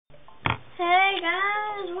Hey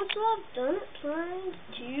guys, what's up? Donut Time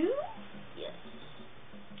 2? Yes.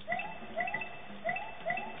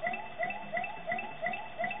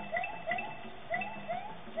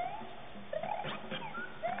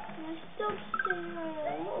 I still stay on.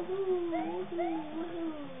 Woohoo! Woohoo!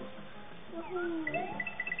 Woohoo! Woohoo!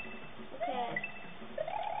 Okay.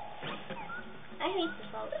 I hate this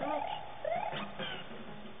all so much.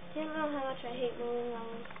 You don't know how much I hate moving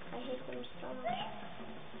those. I hate them so much.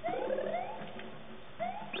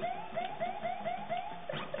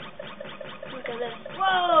 Look at this.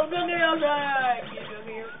 Whoa! Go get outside! You go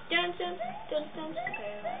here. Dance, dance, dance, dance.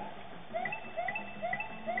 Okay,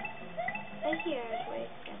 I hear his way to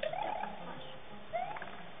get stuck.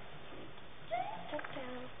 Stuck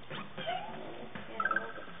down. Yeah, we'll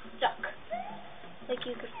get stuck. Like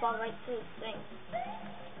you could fall right through the thing.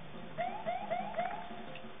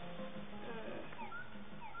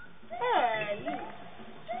 Hey, you.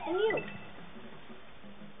 And you.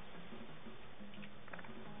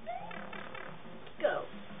 Go.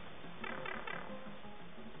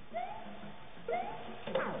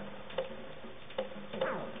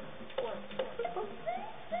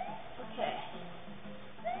 Okay.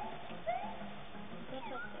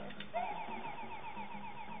 What's up there?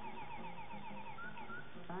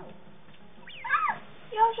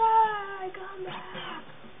 Yoshi, come back!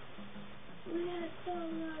 We had so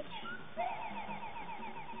much.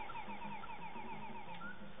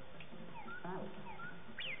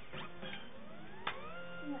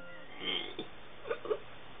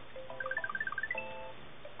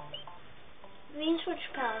 We can switch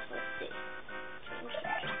pals, let's see.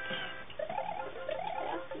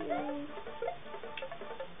 Change.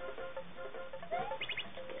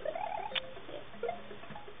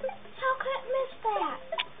 How could I miss that?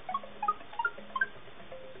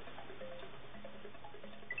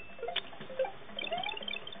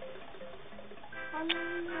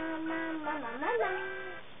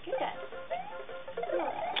 You're dead. Come on,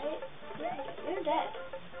 right? You're dead.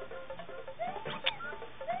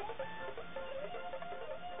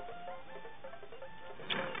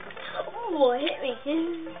 Oh, it hit me.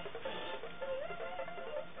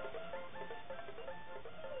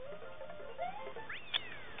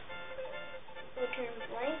 Return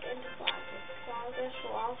blank into progress. Progress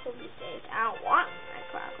will also be saved. I don't want my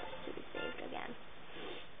progress to be saved again.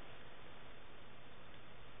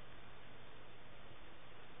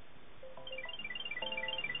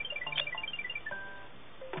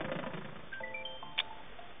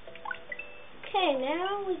 Okay,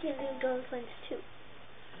 now we can do Donut Plains 2.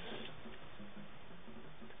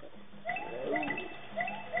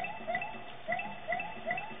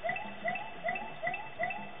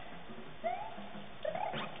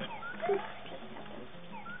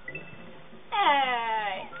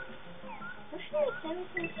 Hey! Why should make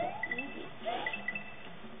everything so easy?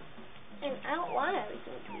 And I don't want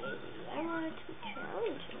everything to be easy. I want it to be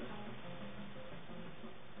challenging.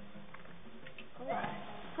 Come on.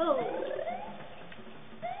 Oh!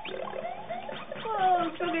 Whoa!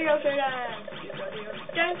 Choking your shit ass! You go to your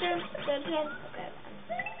dance. Okay,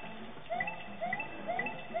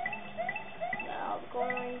 now I'm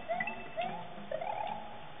going.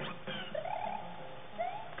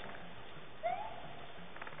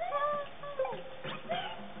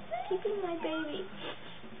 Keeping my baby.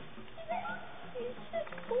 He's so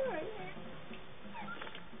boring.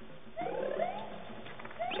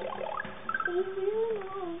 He really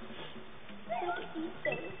knows how to eat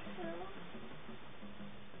things.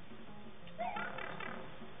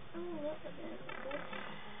 Oh, look at this.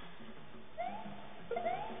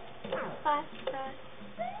 Bye.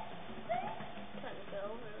 Trying to go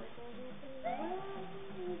over everything.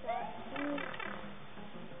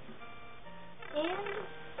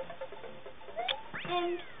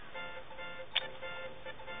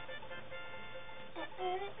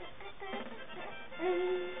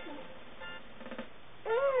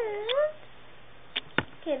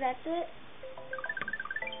 Okay, that's it.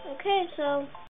 Okay, so